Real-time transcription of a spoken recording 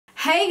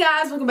Hey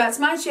guys, welcome back to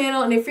my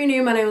channel, and if you're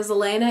new, my name is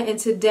Elena, and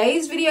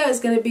today's video is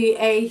going to be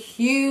a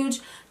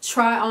huge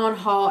try on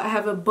haul. I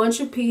have a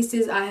bunch of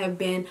pieces I have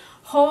been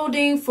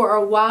holding for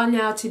a while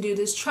now to do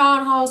this try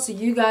on haul, so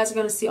you guys are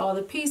going to see all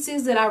the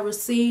pieces that I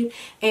received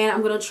and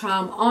I'm going to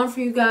try them on for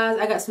you guys.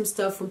 I got some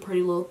stuff from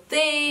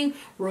PrettyLittleThing,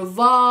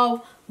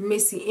 Revolve,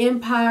 Missy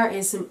Empire,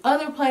 and some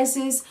other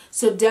places,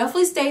 so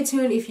definitely stay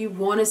tuned if you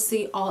want to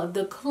see all of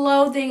the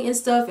clothing and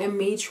stuff and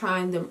me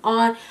trying them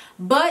on.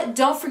 But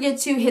don't forget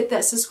to hit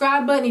that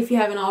subscribe button if you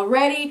haven't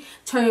already.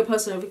 Turn your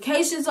post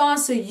notifications on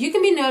so you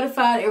can be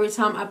notified every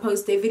time I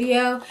post a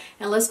video.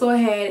 And let's go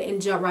ahead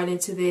and jump right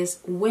into this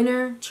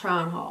winter try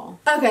on haul.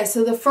 Okay,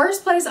 so the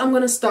first place I'm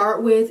going to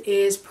start with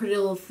is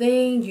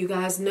PrettyLittleThing. You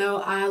guys know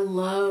I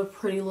love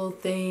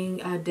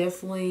PrettyLittleThing. I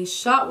definitely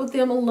shop with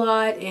them a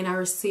lot and I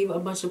receive a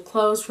bunch of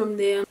clothes from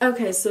them.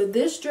 Okay, so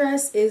this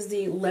dress is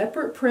the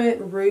leopard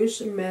print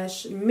ruche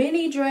mesh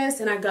mini dress,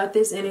 and I got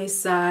this in a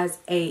size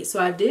 8. So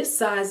I did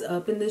size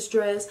up in this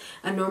dress.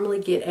 I normally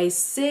get a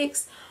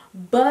 6,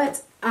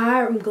 but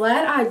I'm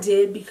glad I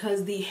did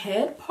because the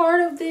head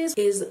part of this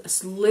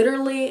is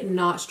literally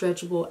not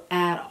stretchable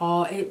at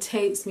all. It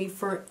takes me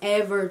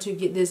forever to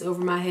get this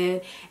over my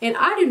head, and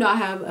I do not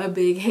have a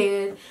big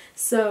head,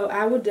 so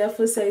I would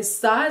definitely say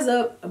size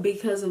up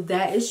because of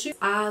that issue.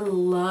 I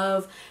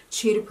love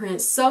cheetah print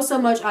so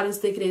much. I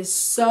just think it is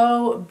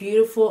so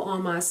beautiful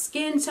on my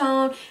skin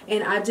tone,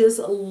 and I just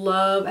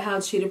love how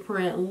cheetah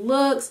print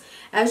looks.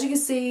 As you can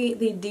see,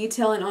 the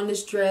detailing on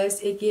this dress,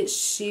 it gets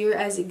sheer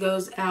as it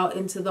goes out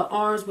into the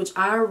arms, which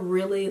I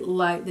really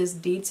like this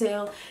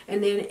detail.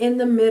 And then in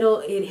the middle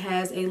it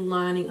has a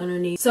lining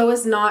underneath, so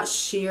it's not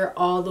sheer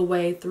all the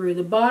way through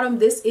the bottom.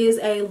 This is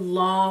a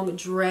long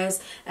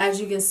dress. As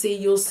you can see,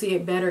 you'll see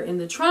it better in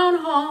the try on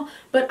haul,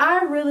 but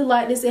I really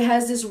like this. It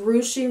has this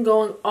ruching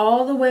going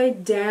all the way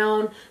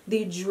down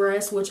the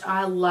dress, which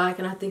I like,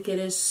 and I think it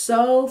is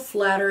so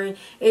flattering.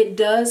 It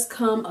does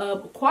come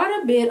up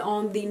quite a bit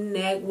on the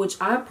neck, which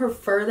I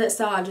prefer that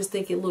style. I just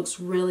think it looks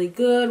really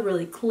good,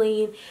 really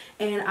clean,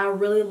 and I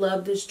really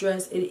love this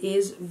dress. It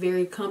is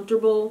very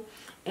comfortable.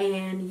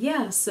 And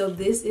yeah, so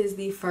this is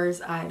the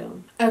first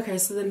item. Okay,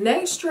 so the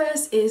next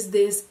dress is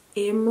this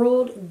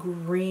emerald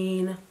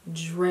green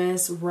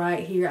dress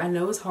right here. I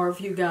know it's hard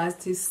for you guys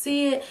to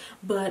see it,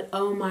 but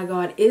oh my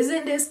god,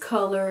 isn't this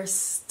color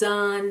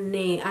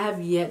stunning? I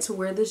have yet to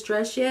wear this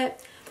dress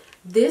yet.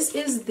 This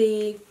is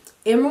the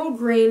emerald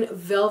green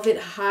velvet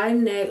high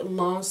neck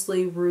long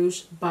sleeve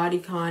ruche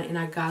bodycon, and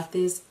I got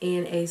this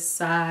in a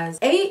size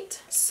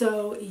 8.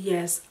 So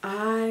yes,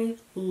 I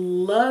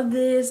love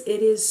this.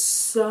 It is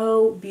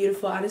so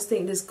beautiful. I just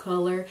think this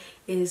color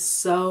is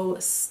so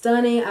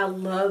stunning. I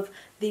love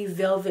the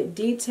velvet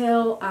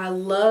detail. I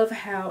love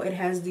how it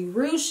has the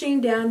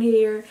ruching down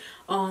here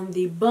on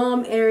the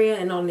bum area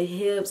and on the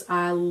hips.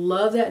 I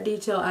love that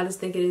detail. I just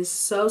think it is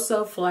so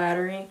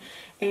flattering,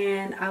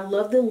 and I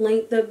love the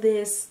length of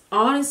this.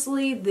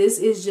 Honestly, this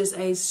is just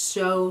a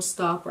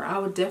showstopper. I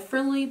would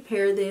definitely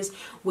pair this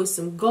with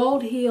some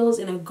gold heels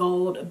and a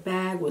gold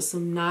bag with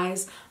some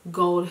nice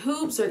gold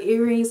hoops or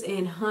earrings,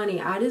 and honey,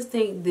 I just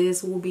think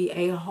this will be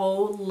a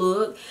whole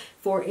look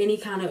for any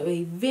kind of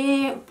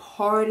event,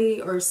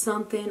 party, or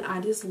something.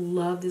 I just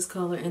love this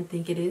color and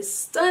think it is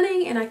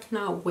stunning, and I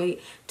cannot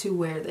wait to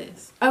wear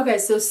this. Okay,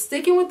 so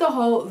sticking with the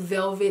whole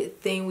velvet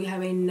thing, we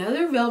have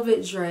another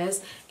velvet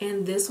dress,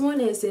 and this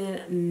one is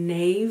in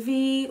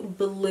navy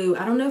blue.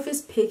 I don't know if it's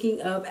picking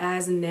up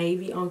as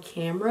navy on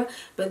camera,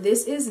 but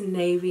this is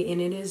navy, and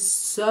it is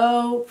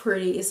so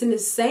pretty. It's in the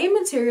same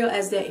material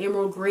as that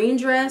emerald green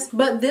dress,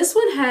 but this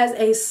one has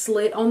a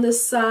slit on the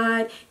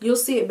side. You'll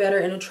see it better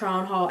in a try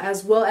on haul,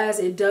 as well as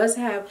it does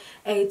have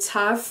a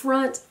tie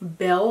front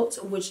belt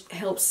which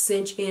helps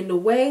cinch in the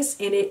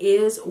waist, and it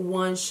is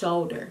one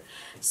shoulder.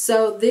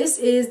 So this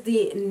is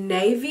the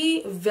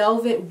navy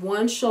velvet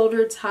one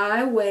shoulder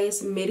tie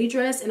waist midi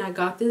dress, and I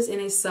got this in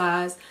a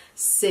size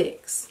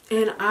 6.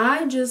 And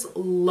I just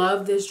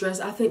love this dress.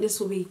 I think this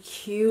will be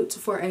cute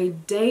for a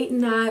date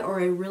night or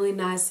a really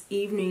nice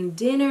evening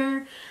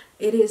dinner.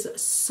 It is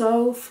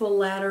so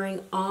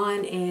flattering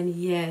on, and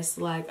yes,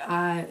 like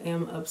I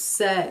am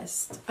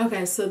obsessed.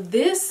 Okay, so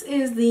this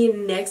is the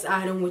next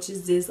item, which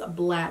is this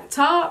black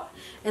top,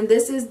 and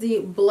this is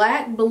the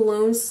black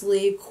balloon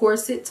sleeve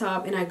corset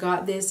top, and I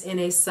got this in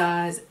a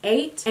size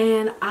 8,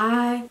 and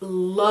I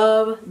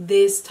love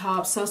this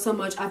top so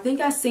much. I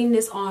think I seen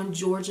this on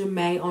Georgia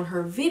May on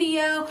her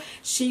video.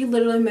 She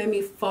literally made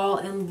me fall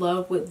in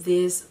love with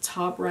this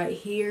top right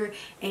here,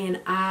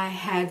 and I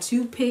had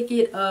to pick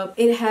it up.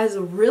 It has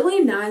really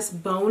nice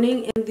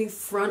boning in the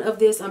front of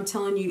this. I'm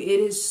telling you,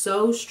 it is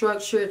so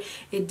structured.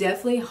 It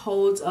definitely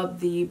holds up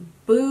the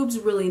boobs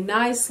really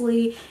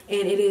nicely,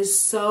 and it is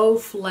so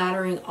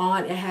flattering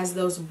on. It has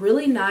those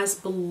really nice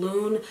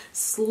balloon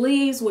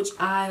sleeves, which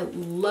I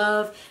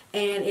love,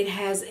 and it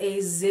has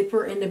a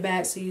zipper in the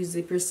back, so you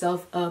zip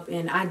yourself up.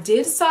 And I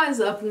did size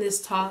up in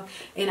this top,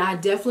 and I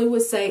definitely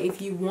would say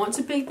if you want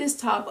to pick this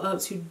top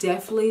up, to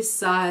definitely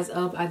size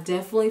up. I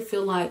definitely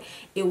feel like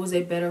it was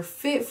a better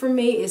fit for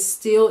me. It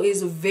still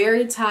is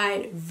very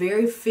tight,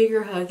 very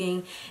figure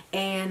hugging,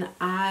 and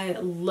I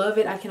love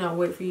it. I cannot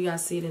wait for you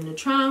guys to see it in the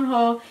try on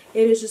haul.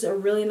 It is just a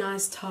really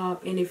nice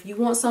top, and if you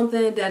want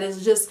something that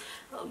is just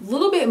a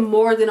little bit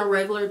more than a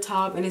regular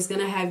top and it's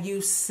gonna have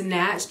you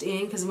snatched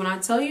in, because when I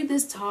tell you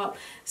this top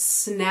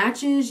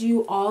snatches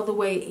you all the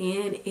way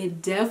in,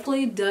 it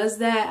definitely does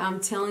that.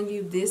 I'm telling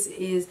you, this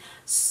is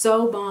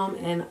so bomb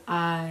and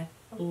I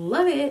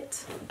love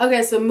it.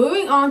 Okay, so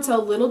moving on to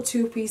a little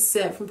two-piece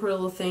set from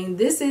PrettyLittleThing.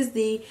 This is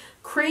the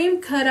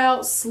cream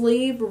cutout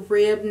sleeve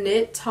rib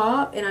knit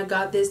top, and I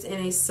got this in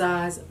a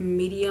size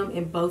medium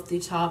in both the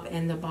top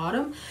and the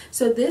bottom.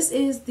 So this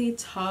is the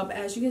top.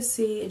 As you can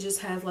see, it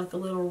just has like a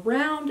little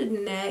round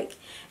neck,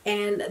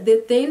 and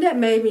the thing that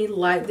made me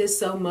like this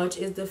so much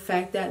is the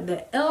fact that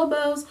the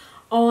elbows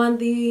on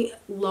the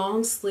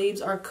long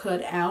sleeves are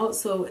cut out.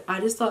 So I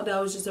just thought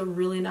that was just a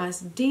really nice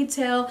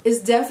detail. It's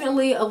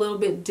definitely a little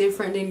bit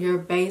different than your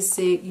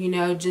basic, you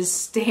know, just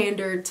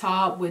standard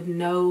top with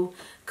no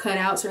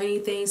cutouts or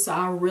anything. So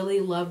I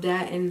really love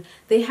that. And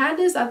they had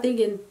this, I think,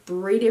 in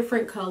 3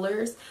 different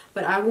colors,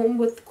 but I went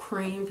with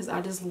cream because I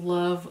just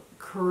love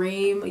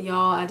cream,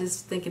 y'all. I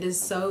just think it is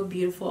so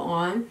beautiful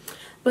on.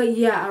 But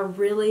yeah, I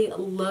really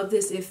love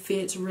this. It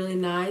fits really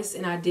nice,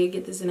 and I did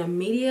get this in a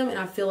medium, and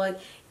I feel like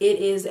it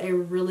is a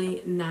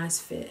really nice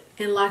fit.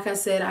 And like I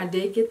said, I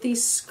did get the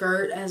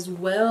skirt as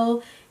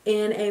well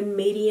in a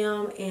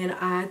medium, and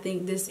I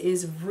think this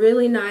is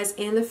really nice.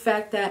 And the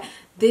fact that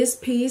this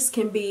piece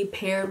can be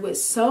paired with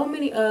so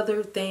many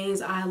other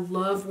things. I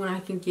love when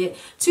I can get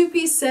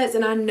two-piece sets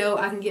and I know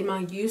I can get my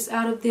use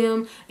out of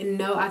them and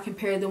know I can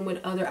pair them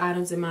with other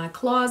items in my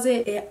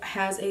closet. It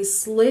has a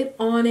slit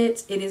on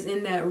it. It is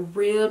in that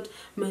ribbed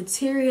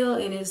material,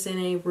 and it's in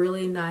a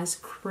really nice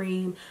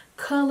cream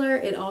color.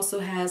 It also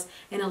has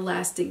an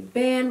elastic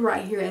band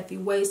right here at the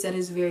waist that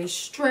is very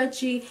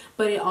stretchy,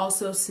 but it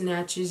also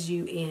snatches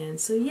you in.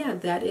 So yeah,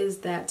 that is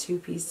that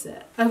two-piece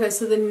set. Okay,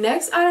 so the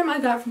next item I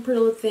got from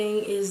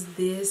PrettyLittleThing is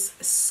this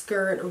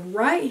skirt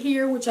right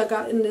here, which I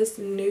got in this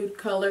nude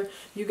color.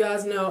 You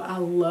guys know I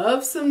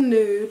love some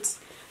nudes.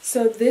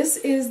 So this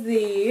is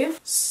the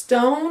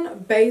Stone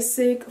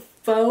Basic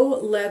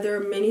Faux Leather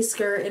Mini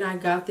Skirt, and I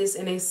got this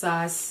in a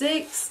size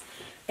 6.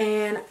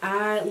 And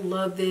I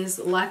love this.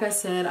 Like I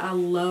said, I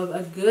love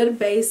a good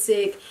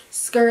basic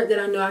skirt that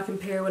I know I can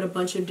pair with a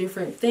bunch of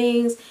different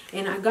things.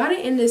 And I got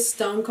it in this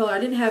stone color. I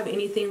didn't have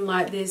anything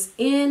like this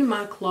in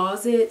my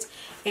closet.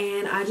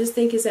 And I just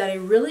think it's at a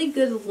really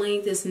good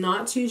length. It's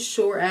not too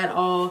short at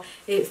all.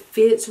 It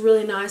fits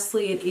really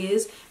nicely. It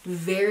is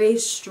very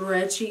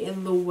stretchy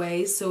in the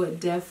waist, so it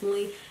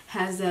definitely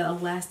has that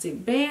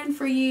elastic band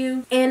for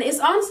you. And it's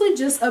honestly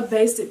just a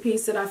basic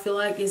piece that I feel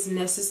like is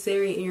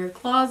necessary in your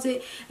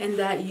closet and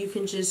that you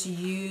can just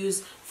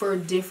use for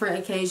different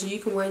occasions. You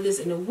can wear this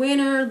in the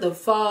winter, the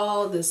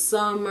fall, the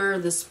summer,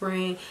 the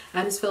spring.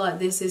 I just feel like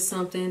this is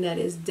something that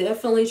is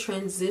definitely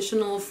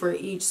transitional for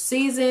each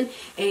season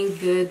and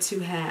good to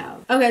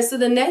have. Okay, so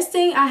the next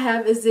thing I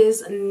have is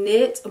this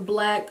knit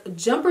black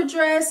jumper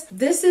dress.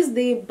 This is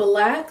the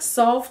black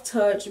soft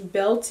touch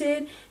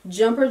belted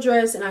jumper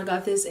dress, and I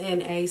got this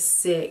in a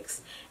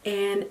 6.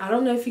 And I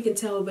don't know if you can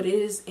tell, but it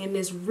is in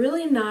this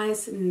really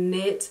nice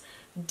knit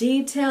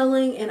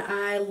detailing, and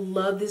I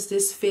love this.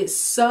 This fits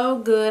so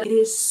good. It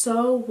is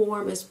so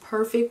warm. It's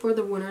perfect for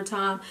the winter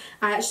time.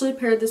 I actually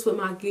paired this with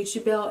my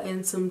Gucci belt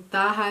and some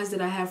thigh highs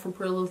that I have from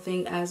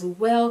PrettyLittleThing as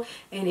well,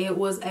 and it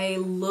was a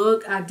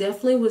look. I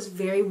definitely was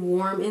very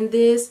warm in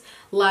this.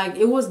 Like,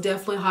 it was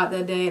definitely hot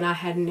that day and I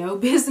had no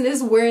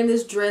business wearing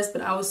this dress,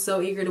 but I was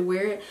so eager to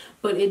wear it.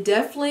 But it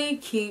definitely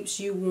keeps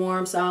you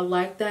warm, so I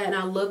like that. And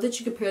I love that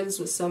you can pair this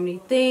with so many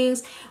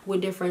things,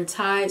 with different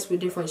tights,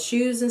 with different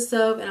shoes and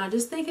stuff. And I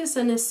just think it's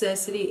a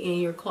necessity in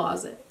your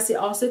closet. It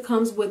also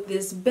comes with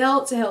this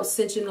belt to help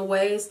cinch in the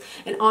waist.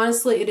 And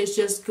honestly, it is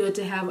just good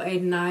to have a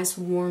nice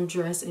warm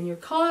dress in your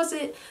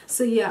closet.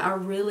 So yeah, I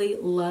really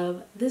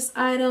love this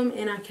item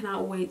and I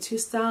cannot wait to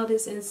style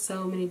this in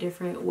so many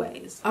different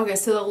ways. Okay,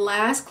 so the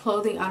last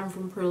clothing item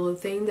from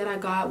PrettyLittleThing that I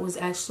got was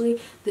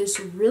actually this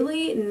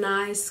really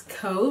nice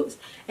coat.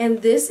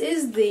 And this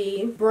is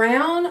the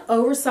brown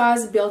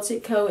oversized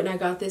belted coat, and I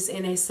got this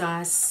in a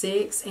size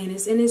 6, and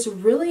it's in this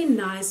really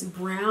nice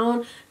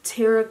brown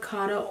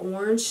terracotta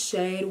orange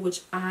shade,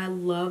 which I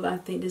love. I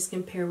think this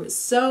can pair with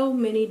so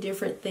many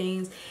different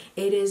things.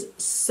 It is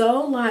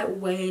so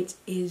lightweight,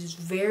 it is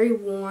very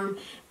warm,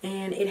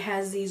 and it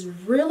has these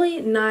really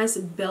nice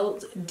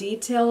belt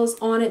details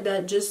on it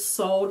that just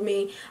sold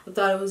me. I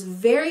thought it was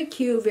very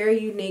cute, very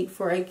unique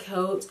for a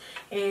coat,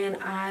 and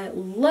I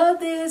love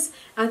this.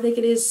 I think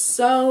it is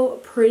so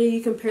pretty.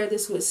 You can pair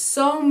this with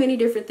so many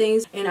different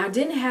things, and I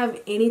didn't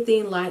have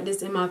anything like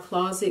this in my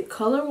closet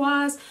color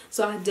wise,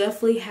 so I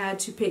definitely had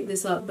to pick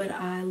this up. But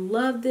I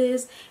love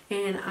this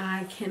and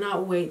I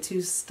cannot wait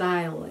to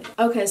style it.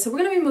 Okay, so we're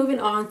gonna be moving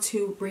on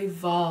to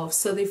Revolve.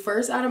 So the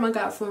first item I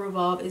got from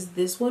Revolve is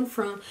this one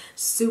from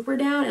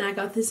Superdown, and I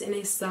got this in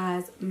a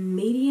size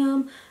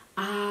medium.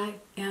 I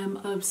am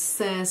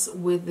obsessed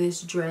with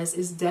this dress.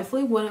 It's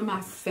definitely one of my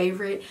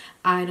favorite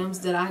items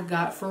that I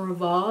got from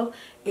Revolve.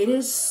 It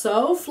is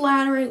so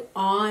flattering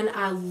on.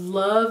 I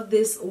love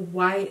this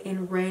white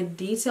and red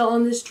detail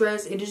on this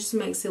dress. It just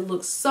makes it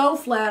look so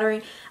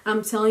flattering.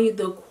 I'm telling you,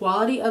 the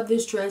quality of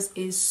this dress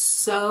is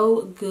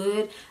so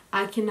good.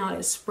 I cannot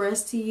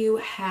express to you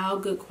how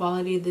good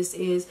quality this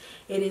is.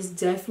 It is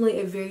definitely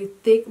a very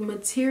thick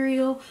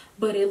material,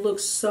 but it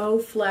looks so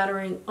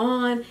flattering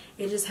on.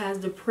 It just has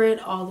the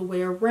print all the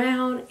way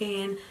around,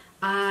 and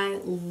I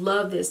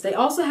love this. They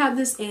also have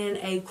this in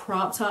a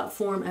crop top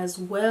form as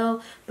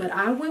well, but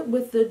I went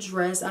with the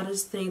dress. I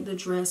just think the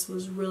dress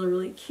was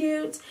really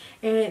cute,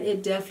 and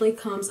it definitely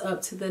comes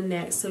up to the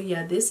neck. So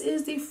yeah, this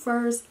is the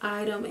first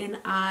item and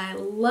I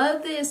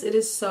love this. It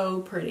is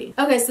so pretty.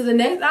 Okay, so the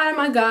next item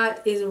I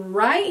got is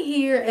right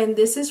here, and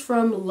this is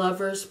from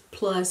Lovers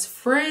Plus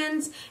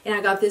Friends, and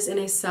I got this in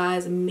a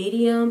size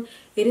medium.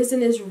 It is in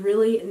this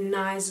really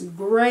nice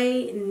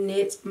gray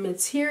knit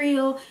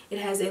material. It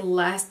has an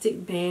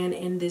elastic band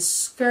in this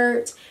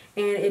skirt,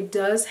 and it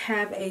does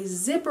have a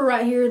zipper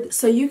right here,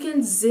 so you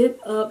can zip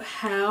up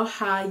how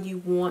high you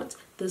want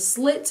the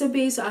slit to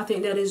be. So I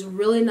think that is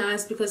really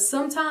nice, because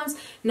sometimes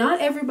not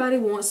everybody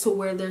wants to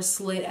wear their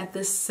slit at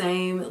the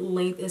same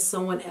length as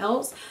someone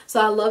else.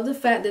 So I love the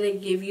fact that they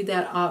give you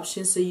that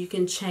option so you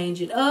can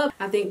change it up.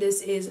 I think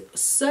this is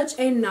such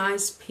a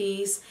nice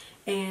piece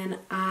and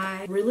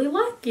I really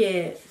like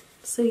it.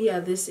 So yeah,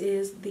 this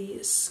is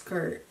the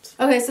skirt.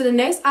 Okay, so the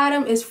next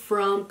item is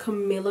from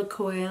Camila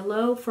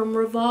Coelho from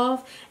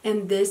Revolve,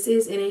 and this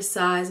is in a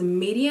size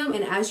medium,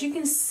 and as you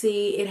can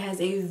see, it has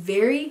a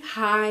very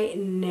high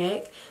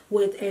neck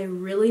with a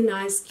really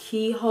nice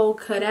keyhole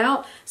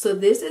cutout. So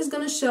this is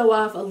going to show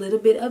off a little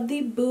bit of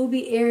the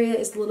boobie area.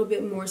 It's a little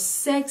bit more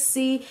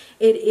sexy.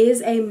 It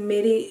is a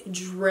midi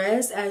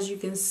dress, as you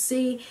can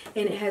see,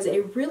 and it has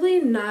a really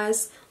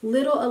nice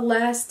little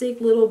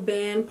elastic little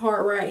band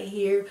part right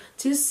here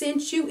to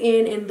cinch you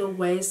in the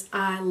waist.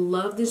 I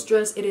love this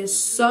dress. It is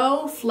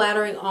so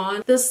flattering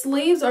on. The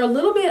sleeves are a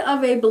little bit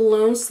of a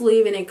balloon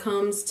sleeve, and it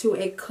comes to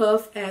a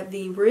cuff at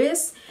the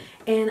wrist.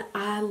 And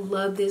I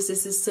love this.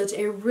 This is such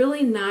a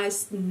really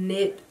nice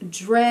knit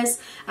dress.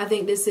 I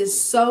think this is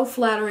so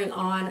flattering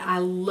on. I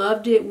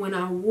loved it when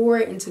I wore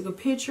it and took a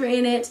picture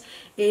in it.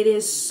 It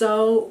is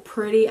so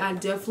pretty. I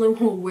definitely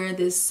will wear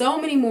this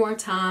so many more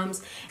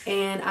times,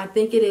 and I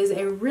think it is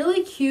a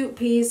really cute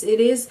piece.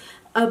 It is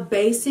a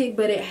basic,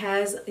 but it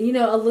has, you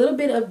know, a little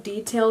bit of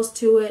details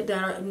to it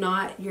that are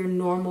not your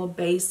normal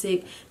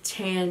basic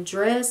tan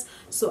dress.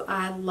 So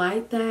I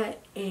like that,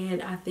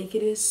 and I think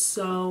it is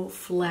so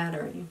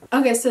flattering.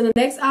 Okay, so the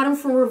next item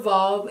from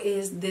Revolve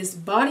is this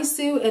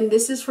bodysuit, and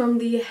this is from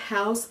the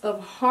House of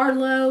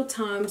Harlow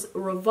times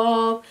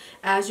Revolve.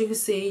 As you can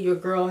see, your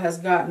girl has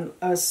gotten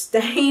a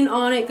stain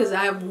on it because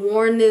I've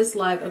worn this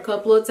like a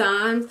couple of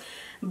times.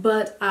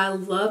 But I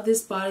love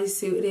this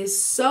bodysuit. It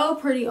is so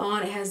pretty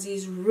on. It has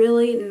these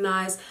really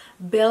nice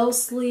bell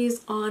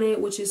sleeves on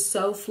it, which is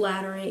so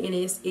flattering, and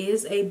it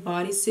is a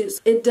bodysuit.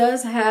 It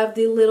does have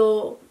the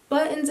little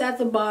buttons at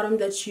the bottom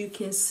that you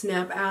can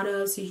snap out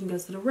of so you can go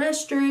to the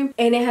restroom,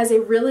 and it has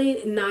a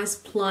really nice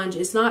plunge.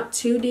 It's not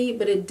too deep,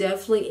 but it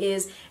definitely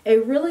is a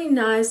really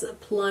nice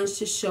plunge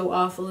to show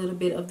off a little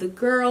bit of the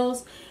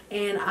girls.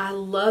 And I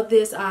love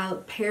this. I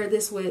pair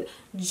this with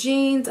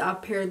jeans. I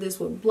pair this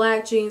with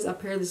black jeans. I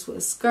pair this with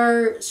a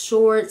skirt,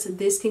 shorts.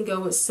 This can go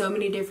with so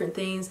many different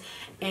things,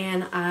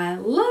 and I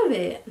love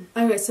it.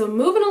 Okay, so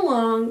moving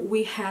along,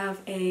 we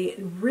have a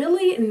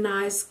really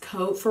nice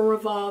coat from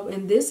Revolve,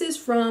 and this is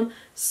from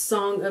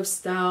Song of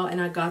Style, and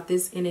I got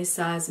this in a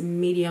size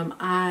medium.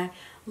 I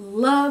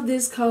love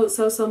this coat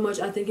so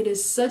much. I think it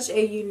is such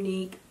a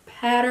unique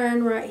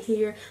pattern right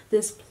here.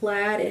 This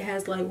plaid, it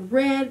has like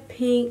red,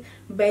 pink,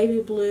 baby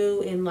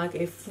blue, and like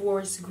a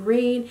forest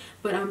green,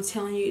 but I'm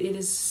telling you, it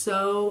is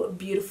so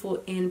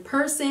beautiful in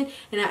person.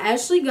 And I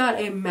actually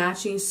got a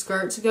matching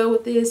skirt to go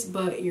with this,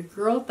 but your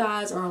girl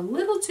thighs are a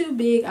little too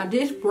big. I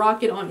did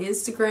rock it on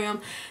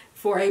Instagram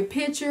for a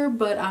picture,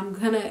 but I'm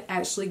gonna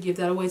actually give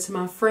that away to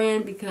my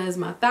friend because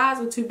my thighs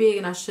were too big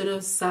and I should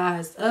have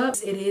sized up.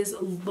 It is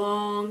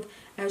long.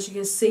 As you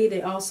can see,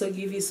 they also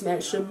give you some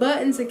extra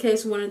buttons in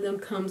case one of them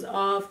comes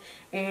off,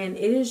 and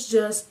it is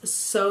just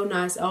so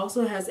nice. It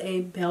also has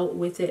a belt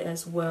with it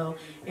as well,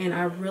 and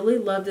I really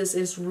love this.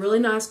 It's really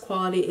nice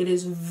quality. It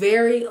is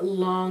very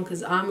long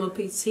because I'm a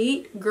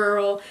petite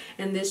girl,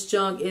 and this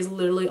junk is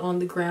literally on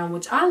the ground,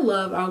 which I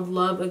love. I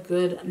love a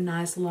good,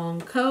 nice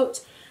long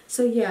coat.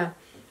 So yeah,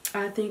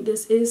 I think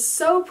this is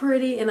so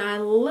pretty and I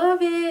love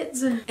it.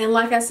 And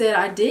like I said,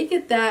 I did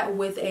get that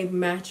with a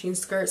matching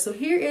skirt. So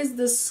here is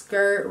the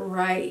skirt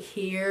right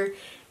here.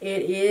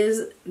 It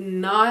is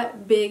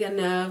not big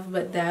enough,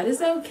 but that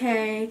is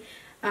okay.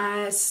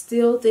 I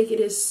still think it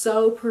is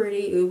so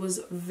pretty. It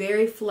was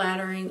very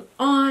flattering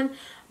on,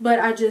 but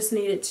I just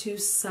needed to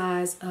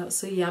size up.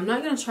 So yeah, I'm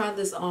not going to try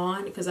this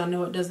on because I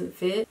know it doesn't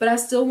fit, but I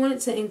still wanted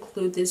to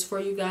include this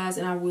for you guys,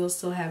 and I will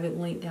still have it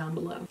linked down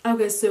below.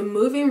 Okay, so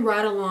moving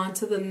right along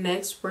to the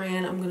next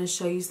brand, I'm going to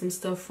show you some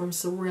stuff from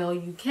Sorel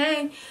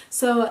UK.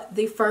 So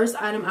the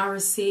first item I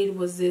received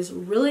was this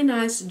really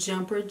nice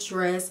jumper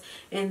dress,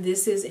 and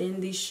this is in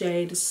the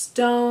shade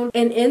Stone.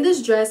 And in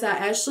this dress, I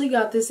actually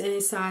got this in a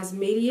size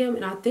medium,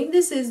 and I think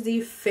this is the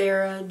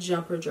Farrah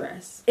jumper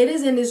dress. It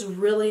is in this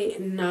really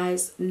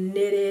nice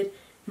knitted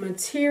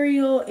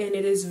material, and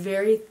it is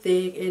very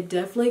thick. It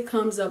definitely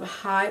comes up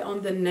high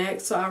on the neck,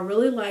 so I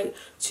really like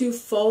to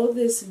fold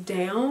this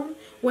down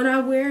when I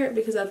wear it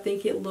because I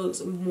think it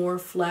looks more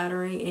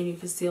flattering, and you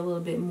can see a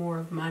little bit more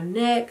of my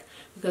neck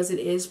because it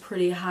is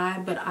pretty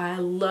high. But I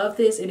love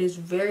this. It is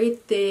very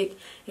thick.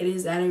 It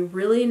is at a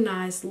really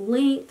nice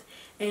length,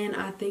 and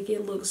I think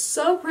it looks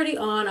so pretty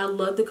on. I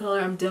love the color.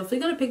 I'm definitely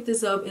going to pick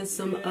this up in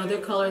some other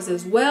colors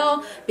as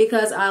well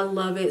because I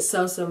love it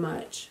so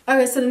much.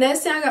 Okay, so the next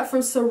thing I got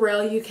from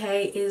Sorel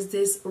UK is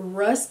this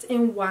rust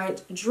and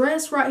white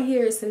dress right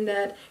here. It's in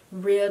that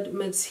red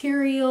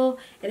material.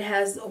 It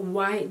has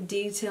white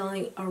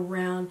detailing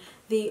around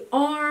the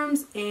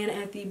arms and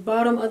at the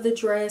bottom of the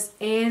dress,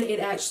 and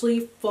it actually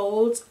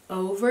folds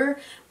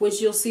over,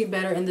 which you'll see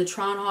better in the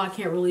try on haul. I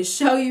can't really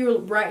show you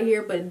right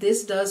here, but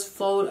this does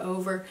fold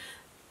over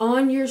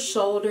on your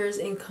shoulders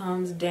and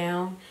comes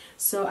down.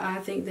 So I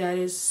think that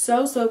is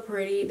so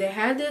pretty. They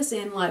had this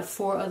in like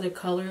 4 other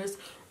colors,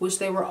 which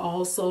they were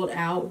all sold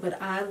out,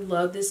 but I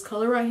love this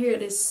color right here.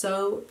 It is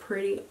so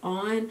pretty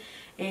on,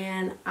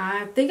 and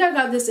I think I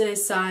got this in a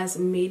size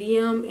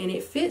medium, and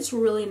it fits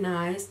really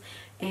nice,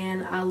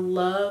 and I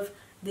love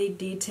the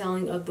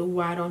detailing of the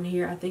white on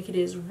here. I think it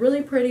is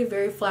really pretty,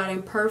 very flat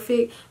and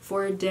perfect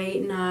for a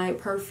date night,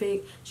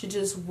 perfect to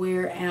just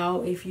wear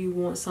out if you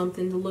want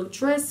something to look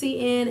dressy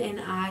in,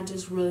 and I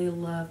just really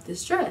love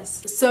this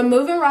dress. So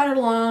moving right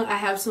along, I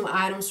have some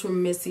items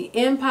from Missy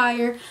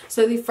Empire.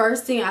 So the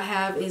first thing I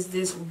have is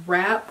this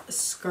wrap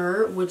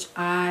skirt, which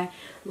I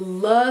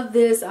love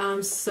this.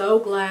 I'm so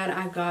glad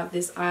I got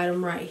this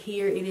item right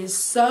here. It is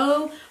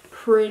so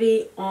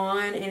pretty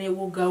on, and it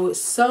will go with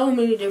so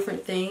many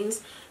different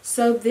things.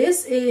 So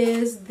this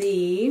is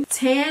the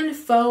tan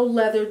faux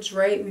leather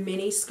drape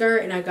mini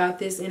skirt, and I got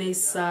this in a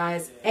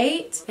size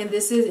 8, and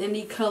this is in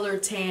the color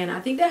tan.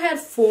 I think they had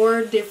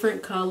 4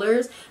 different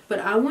colors, but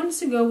I wanted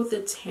to go with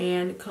the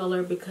tan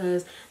color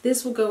because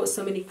this will go with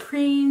so many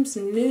creams,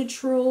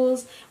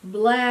 neutrals,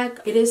 black.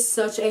 It is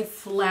such a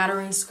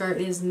flattering skirt.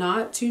 It is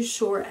not too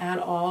short at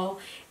all,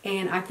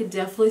 and I could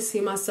definitely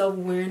see myself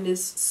wearing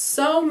this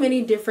so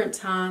many different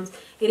times.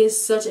 It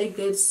is such a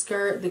good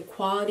skirt. The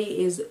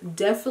quality is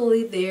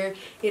definitely there.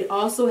 It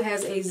also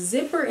has a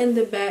zipper in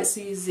the back,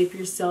 so you zip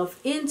yourself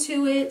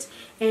into it,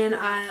 and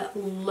I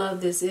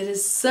love this. It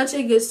is such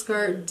a good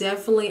skirt,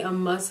 definitely a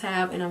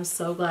must-have, and I'm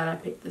so glad I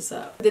picked this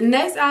up. The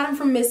next item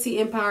from Missy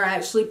Empire I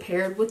actually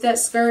paired with that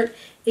skirt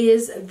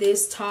is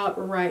this top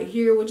right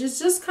here, which is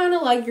just kind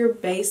of like your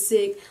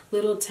basic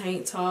little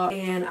tank top,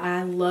 and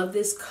I love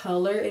this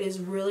color. It is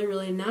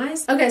really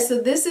nice. Okay,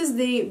 so this is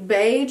the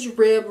beige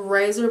rib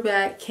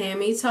razorback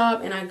cami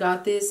top, and I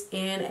got this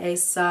in a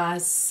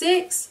size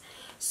 6.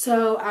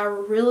 So I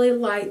really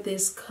like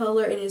this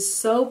color. It is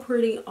so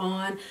pretty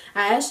on.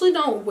 I actually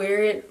don't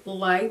wear it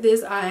like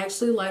this. I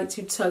actually like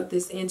to tuck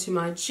this into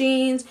my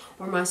jeans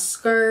or my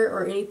skirt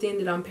or anything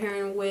that I'm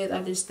pairing with.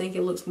 I just think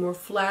it looks more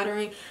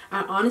flattering.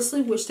 I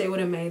honestly wish they would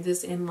have made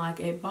this in like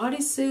a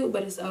bodysuit,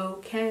 but it's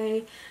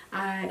okay.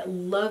 I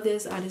love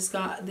this. I just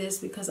got this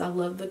because I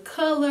love the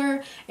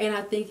color, and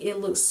I think it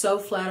looks so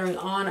flattering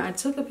on. I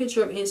took a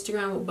picture of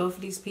Instagram with both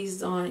of these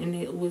pieces on, and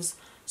it was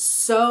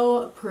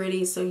so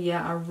pretty. So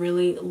yeah, I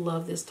really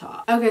love this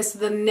top. Okay, so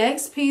the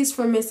next piece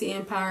from Missy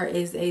Empire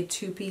is a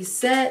 2-piece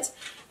set,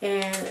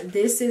 and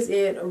this is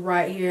it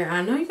right here.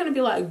 I know you're gonna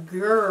be like,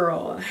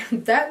 girl,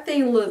 that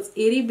thing looks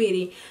itty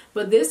bitty,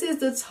 but this is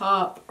the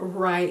top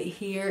right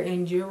here,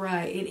 and you're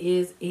right, it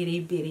is itty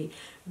bitty.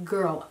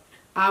 Girl,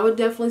 I would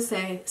definitely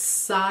say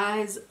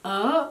size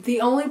up.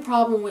 The only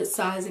problem with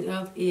sizing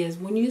up is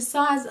when you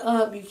size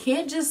up, you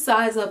can't just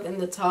size up in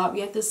the top.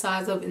 You have to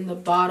size up in the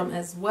bottom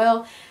as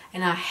well.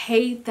 And I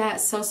hate that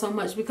so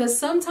much because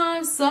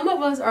sometimes some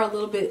of us are a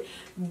little bit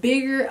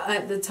bigger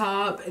at the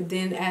top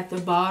than at the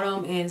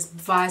bottom, and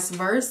vice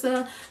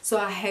versa. So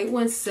I hate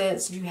when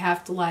sets you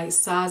have to like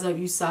size up.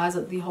 You size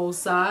up the whole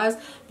size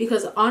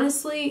because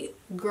honestly,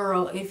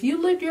 girl, if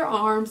you lift your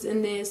arms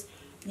in this,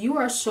 you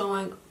are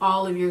showing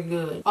all of your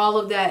good. All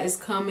of that is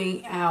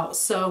coming out.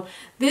 So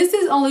this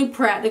is only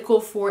practical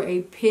for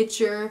a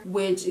picture,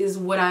 which is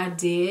what I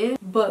did.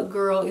 But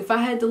girl, if I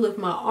had to lift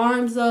my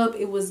arms up,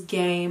 it was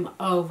game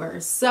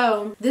over.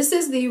 So this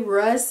is the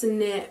Russ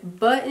Knit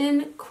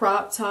Button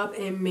Crop Top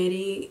and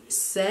Midi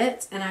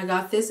set. And I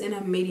got this in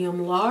a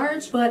medium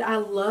large. But I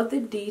love the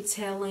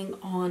detailing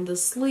on the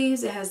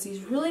sleeves. It has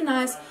these really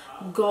nice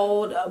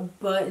gold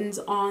buttons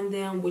on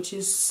them, which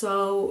is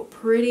so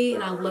pretty,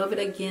 and I love it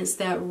against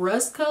that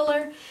rust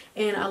color.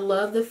 And I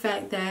love the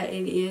fact that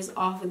it is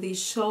off of the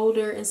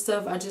shoulder and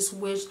stuff. I just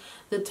wish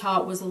the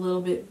top was a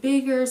little bit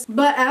bigger.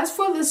 But as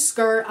for the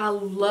skirt, I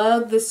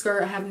love the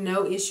skirt. I have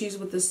no issues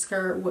with the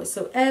skirt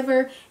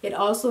whatsoever. It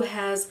also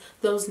has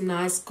those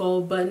nice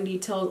gold button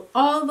details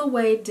all the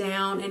way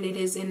down, and it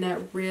is in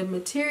that rib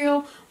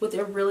material with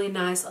a really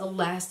nice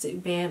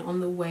elastic band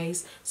on the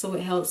waist, so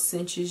it helps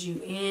cinches you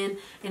in.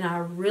 And I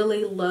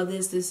really love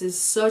this. This is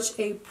such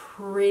a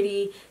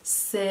pretty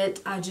set.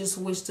 I just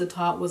wish the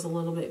top was a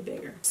little bit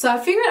bigger. So I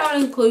figured I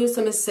would include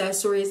some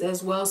accessories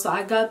as well. So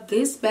I got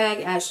this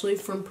bag actually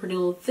from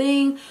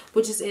PrettyLittleThing,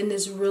 which is in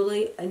this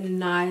really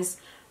nice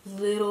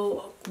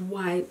little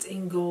white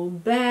and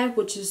gold bag,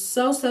 which is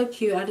so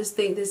cute. I just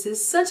think this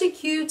is such a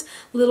cute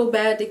little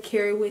bag to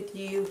carry with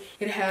you.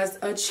 It has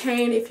a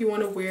chain if you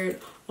want to wear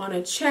it on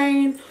a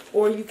chain,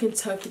 or you can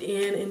tuck it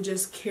in and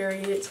just carry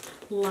it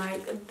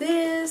like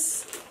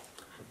this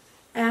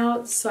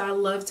out. So I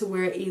love to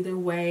wear it either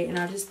way, and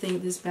I just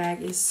think this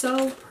bag is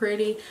so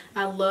pretty.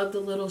 I love the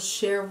little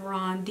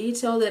chevron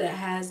detail that it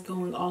has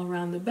going all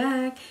around the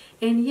bag,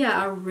 and yeah,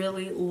 I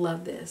really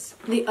love this.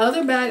 The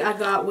other bag I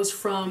got was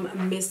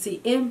from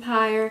Missy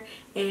Empire,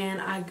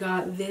 and I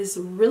got this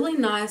really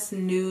nice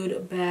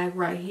nude bag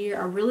right here.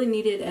 I really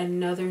needed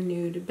another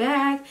nude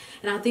bag,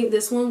 and I think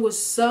this one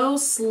was so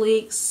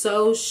sleek,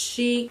 so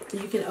chic.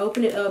 You can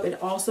open it up.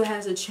 It also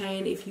has a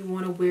chain if you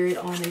want to wear it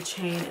on a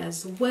chain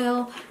as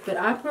well, but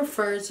I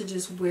prefer to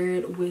just wear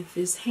it with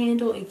this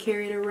handle and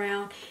carry it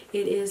around.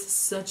 It is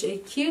such a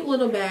cute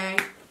little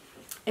bag.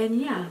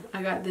 And yeah,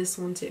 I got this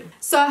one too.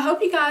 So I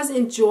hope you guys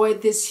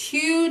enjoyed this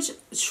huge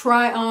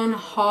try on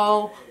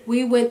haul.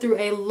 We went through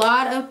a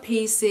lot of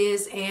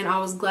pieces, and I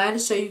was glad to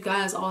show you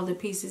guys all the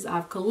pieces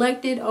I've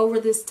collected over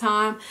this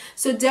time.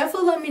 So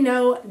definitely let me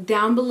know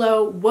down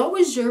below, what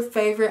was your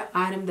favorite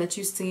item that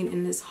you've seen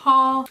in this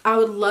haul. I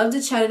would love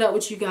to chat it up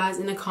with you guys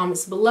in the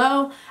comments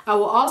below. I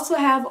will also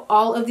have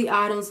all of the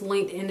items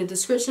linked in the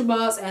description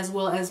box, as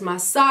well as my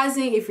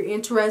sizing if you're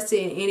interested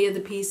in any of the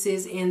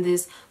pieces in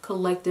this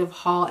collective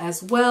haul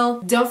as well.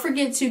 Don't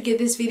forget to give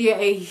this video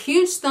a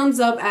huge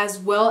thumbs up, as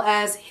well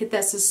as hit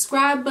that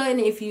subscribe button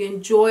if you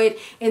enjoyed,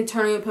 and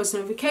turn your post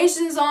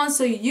notifications on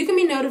so you can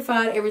be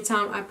notified every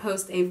time I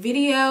post a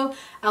video.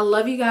 I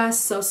love you guys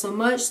so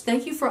much.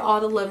 Thank you for all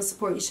the love and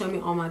support you show me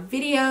on my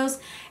videos,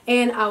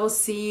 and I will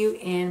see you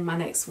in my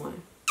next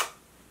one.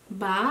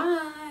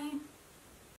 Bye.